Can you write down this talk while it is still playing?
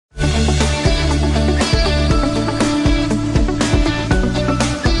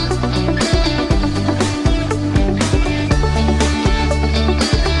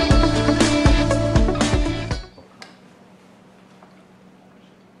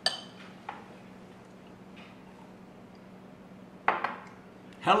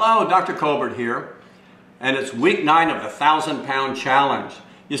Hello, Dr. Colbert here, and it's week 9 of the 1,000-pound challenge.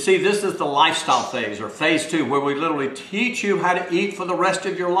 You see, this is the lifestyle phase, or phase 2, where we literally teach you how to eat for the rest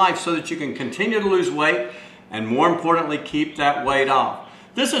of your life so that you can continue to lose weight and, more importantly, keep that weight off.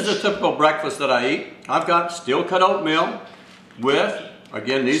 This is a typical breakfast that I eat. I've got steel-cut oatmeal with,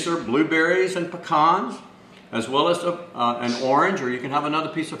 again, these are blueberries and pecans, as well as an orange, or you can have another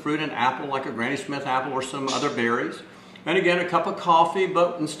piece of fruit, an apple, like a Granny Smith apple or some other berries. And again, a cup of coffee,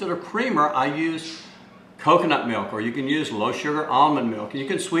 but instead of creamer, I use coconut milk, or you can use low sugar almond milk. And you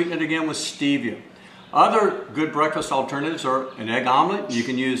can sweeten it again with stevia. Other good breakfast alternatives are an egg omelet. You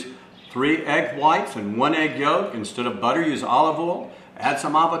can use 3 egg whites and 1 egg yolk. Instead of butter, use olive oil. Add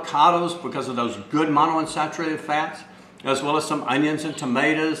some avocados because of those good monounsaturated fats, as well as some onions and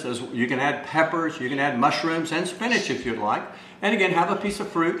tomatoes. You can add peppers, you can add mushrooms and spinach if you'd like. And again, have a piece of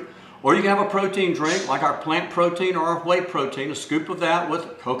fruit. Or you can have a protein drink like our plant protein or our whey protein, a scoop of that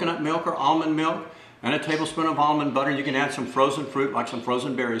with coconut milk or almond milk and a tablespoon of almond butter. You can add some frozen fruit like some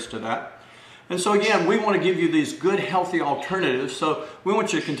frozen berries to that. And so again, we want to give you these good healthy alternatives. So we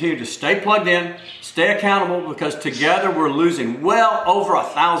want you to continue to stay plugged in, stay accountable, because together we're losing well over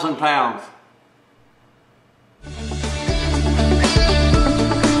 1,000 pounds.